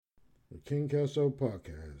The King Kelso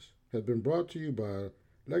podcast has been brought to you by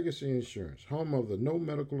Legacy Insurance, home of the no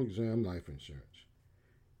medical exam life insurance.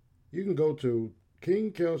 You can go to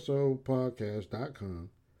KingKelsoPodcast.com,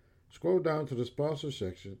 scroll down to the sponsor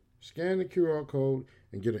section, scan the QR code,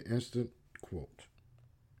 and get an instant quote.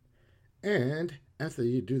 And after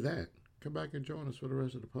you do that, come back and join us for the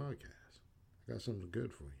rest of the podcast. I got something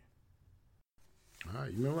good for you. All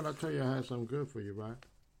right, you remember when I tell you I had something good for you, right?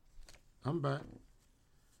 I'm back.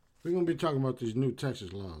 We're going to be talking about these new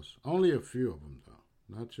Texas laws. Only a few of them, though.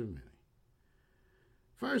 Not too many.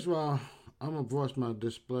 First of all, I'm going to voice my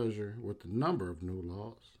displeasure with the number of new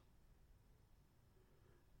laws.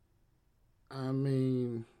 I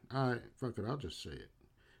mean, fuck it, I'll just say it.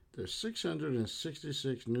 There's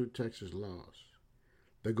 666 new Texas laws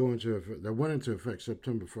that went into effect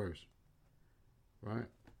September 1st. Right?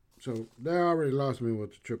 So they already lost me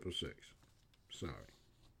with the 666.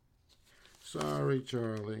 Sorry,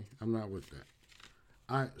 Charlie. I'm not with that.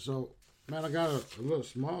 All right, so, man, I got a little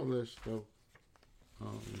small list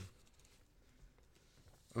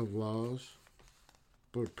of laws,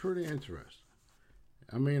 but pretty interesting.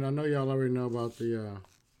 I mean, I know y'all already know about the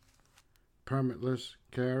permitless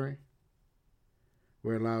carry,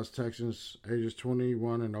 where it allows Texans ages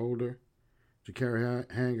 21 and older to carry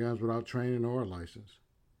handguns without training or a license,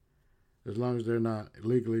 as long as they're not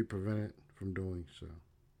legally prevented from doing so.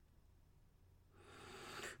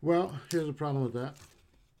 Well, here's the problem with that.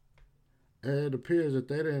 It appears that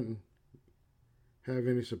they didn't have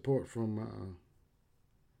any support from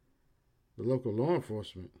the local law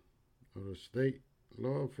enforcement or the state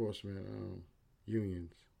law enforcement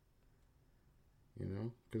unions, you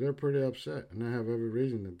know, because they're pretty upset, and they have every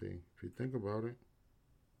reason to be, if you think about it.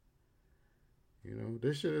 You know,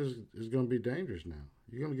 this shit is going to be dangerous now.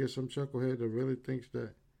 You're going to get some chucklehead that really thinks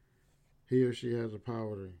that he or she has the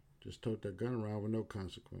power to just tote that gun around with no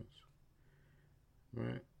consequence.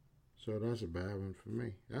 Right? So that's a bad one for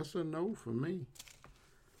me. That's a no for me.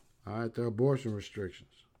 All right, the abortion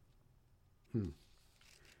restrictions.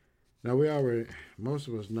 Now, most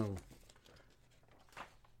of us know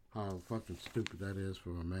how fucking stupid that is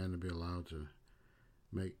for a man to be allowed to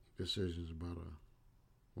make decisions about a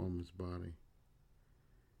woman's body.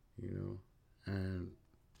 You know? And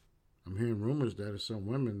I'm hearing rumors that there's some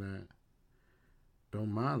women that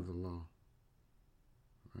don't mind the law,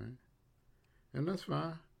 right? And that's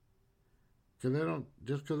fine.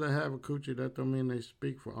 Just because they have a coochie, that don't mean they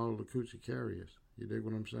speak for all the coochie carriers. You dig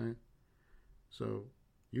what I'm saying? So,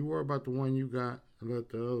 you worry about the one you got, and let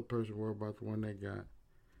the other person worry about the one they got,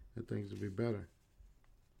 and things will be better.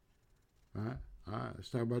 All right, let's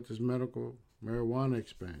talk about this medical marijuana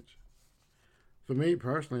expansion. For me,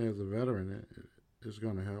 personally, as a veteran, it's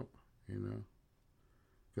going to help, you know.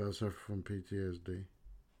 I suffer from PTSD.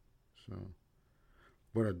 So,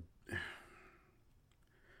 what I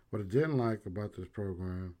didn't like about this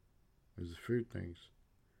program is a few things.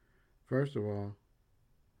 First of all,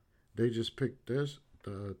 they just picked this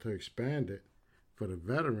to expand it for the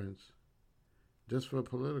veterans just for a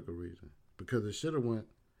political reason. Because it should have went,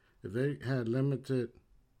 if they had limited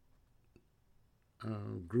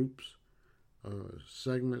groups,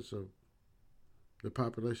 segments of the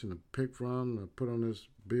population to pick from, to put on this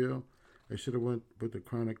bill, they should have went with the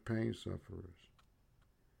chronic pain sufferers,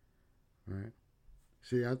 right?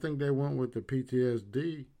 See, I think they went with the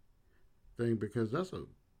PTSD thing because that's a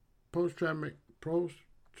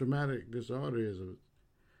post-traumatic disorder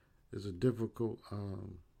is a difficult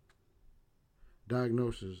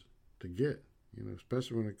diagnosis to get, you know,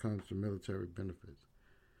 especially when it comes to military benefits.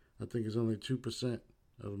 I think it's only 2%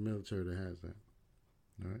 of the military that has that,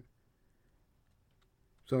 all right?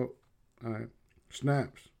 So, all right,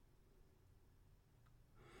 SNAPs.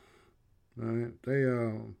 All right, they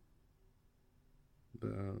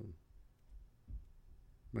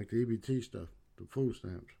like the EBT stuff, the food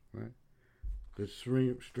stamps, right? They're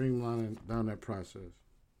streamlining down that process.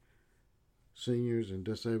 Seniors and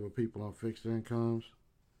disabled people on fixed incomes,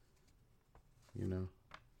 you know,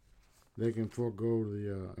 they can forego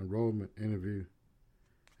the enrollment interview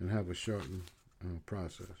and have a shortened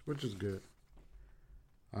process, which is good.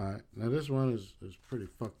 All right, now this one is pretty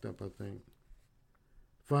fucked up, I think.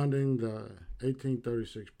 Funding the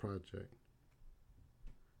 1836 project.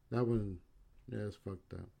 That one, yeah, it's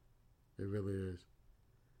fucked up. It really is.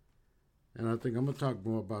 And I think I'm going to talk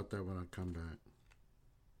more about that when I come back.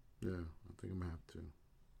 Yeah, I think I'm going to have to.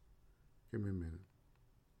 Give me a minute.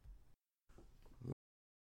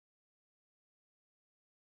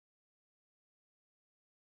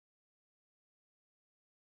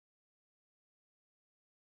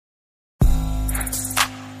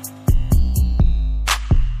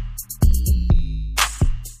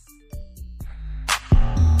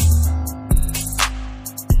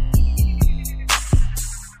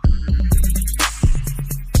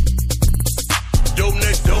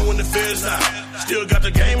 Feds not. Still got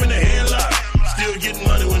the game in the headlock. Still getting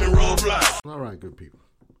money when the road blocks. All right, good people.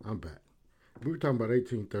 I'm back. We were talking about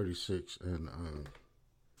 1836 and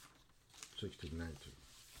 1619.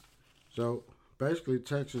 So basically,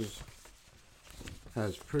 Texas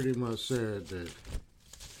has pretty much said that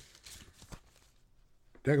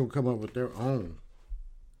they're going to come up with their own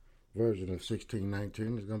version of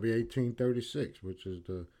 1619. It's going to be 1836, which is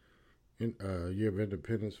the year of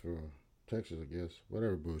independence for Texas, I guess.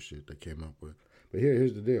 Whatever bullshit they came up with. But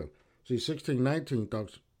here's the deal. See, 1619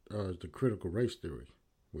 is the critical race theory,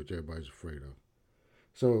 which everybody's afraid of.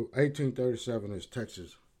 So 1837 is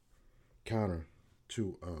Texas counter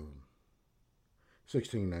to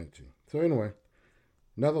 1619. So anyway,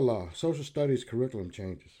 another law, social studies curriculum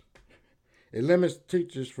changes. It limits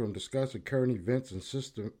teachers from discussing current events and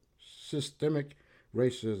systemic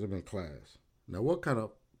racism in class. Now, what kind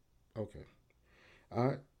of... Okay. All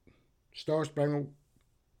right. Star Spangled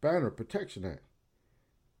Banner Protection Act.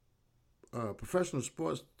 Professional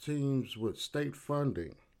sports teams with state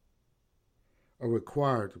funding are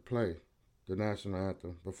required to play the national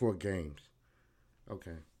anthem before games.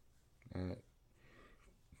 Okay. All right.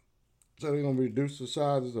 So they're going to reduce the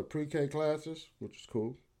sizes of pre-K classes, which is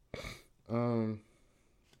cool.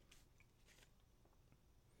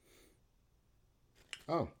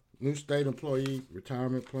 New state employee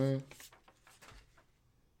retirement plan.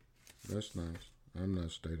 That's nice. I'm not a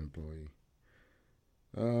state employee.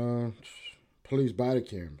 Police body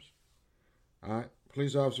cameras. All right.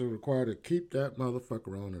 Police officer required to keep that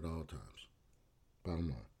motherfucker on at all times.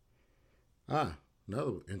 Bottom line.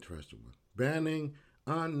 Another interesting one. Banning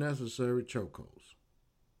unnecessary chokeholds.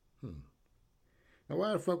 Now,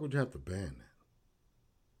 why the fuck would you have to ban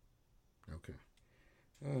that? Okay.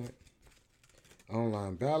 All right.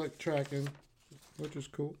 Online ballot tracking, which is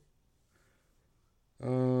cool.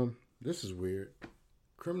 This is weird.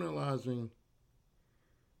 Criminalizing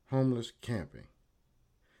homeless camping.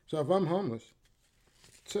 So if I'm homeless,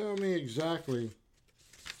 tell me exactly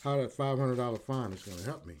how that $500 fine is going to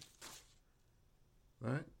help me.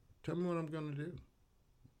 Right? Tell me what I'm going to do.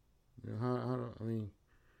 You know,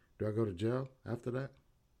 do I go to jail after that?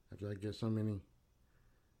 After I get so many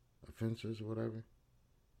offenses or whatever?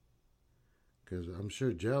 Because I'm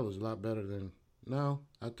sure jail is a lot better than... No,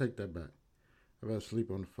 I take that back. I'd rather sleep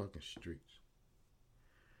on the fucking streets.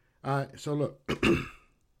 All right, so look.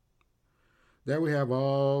 There we have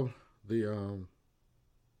all the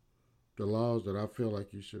laws that I feel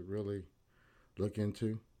like you should really look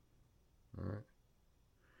into. All right.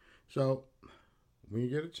 So, when you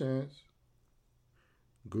get a chance,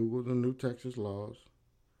 Google the new Texas laws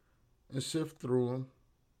and sift through them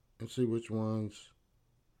and see which ones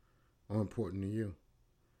are important to you.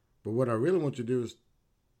 But what I really want you to do is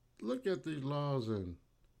look at these laws and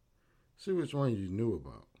see which one you knew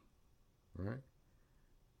about, right?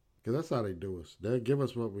 Because that's how they do us. They give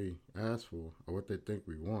us what we ask for or what they think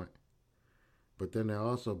we want. But then they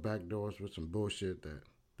also backdoor us with some bullshit that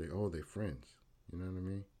they owe their friends. You know what I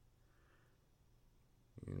mean?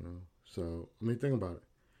 You know? So, think about it.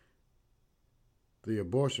 The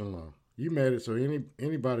abortion law. You made it so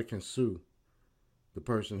anybody can sue the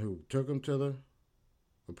person who took them to the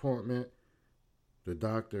appointment, the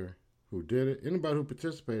doctor who did it, anybody who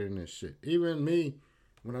participated in this shit. Even me,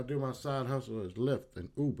 when I do my side hustle as Lyft and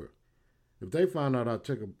Uber, if they find out I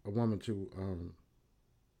took a woman to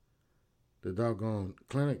the doggone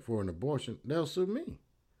clinic for an abortion, they'll sue me.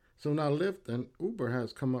 So now Lyft and Uber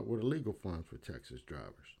has come up with a legal fund for Texas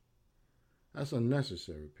drivers. That's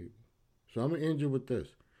unnecessary, people. So I'm going to end you with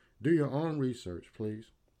this. Do your own research, please.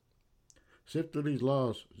 Sift through these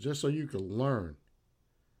laws just so you can learn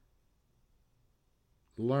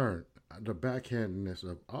the backhandedness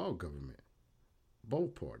of all government.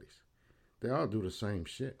 Both parties. They all do the same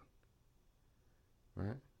shit.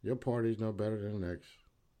 Right? Your party's no better than the next.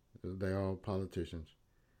 They all politicians.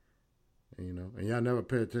 And y'all never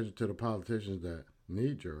pay attention to the politicians that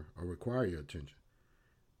need your or require your attention,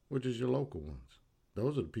 which is your local ones.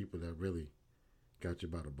 Those are the people that really got you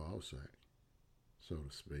by the ball sack, so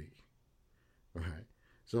to speak. All right.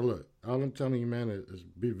 So look, all I'm telling you, man, is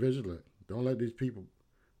be vigilant. Don't let these people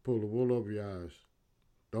pull the wool over your eyes.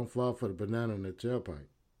 Don't fall for the banana in the tailpipe.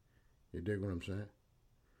 You dig what I'm saying?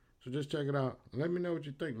 So just check it out. Let me know what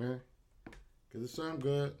you think, man. Because it's some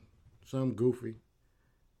good, some goofy.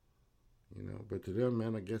 But to them,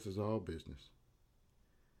 man, I guess it's all business.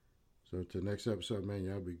 So to the next episode, man,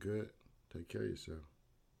 y'all be good. Take care of yourself.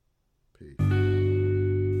 Peace.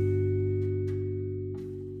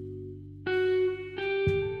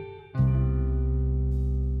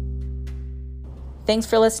 Thanks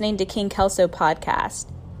for listening to King Kelso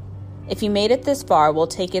Podcast. If you made it this far, we'll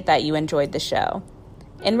take it that you enjoyed the show.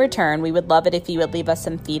 In return, we would love it if you would leave us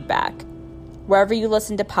some feedback. Wherever you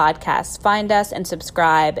listen to podcasts, find us and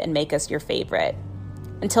subscribe and make us your favorite.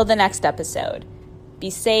 Until the next episode, be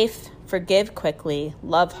safe, forgive quickly,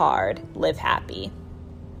 love hard, live happy.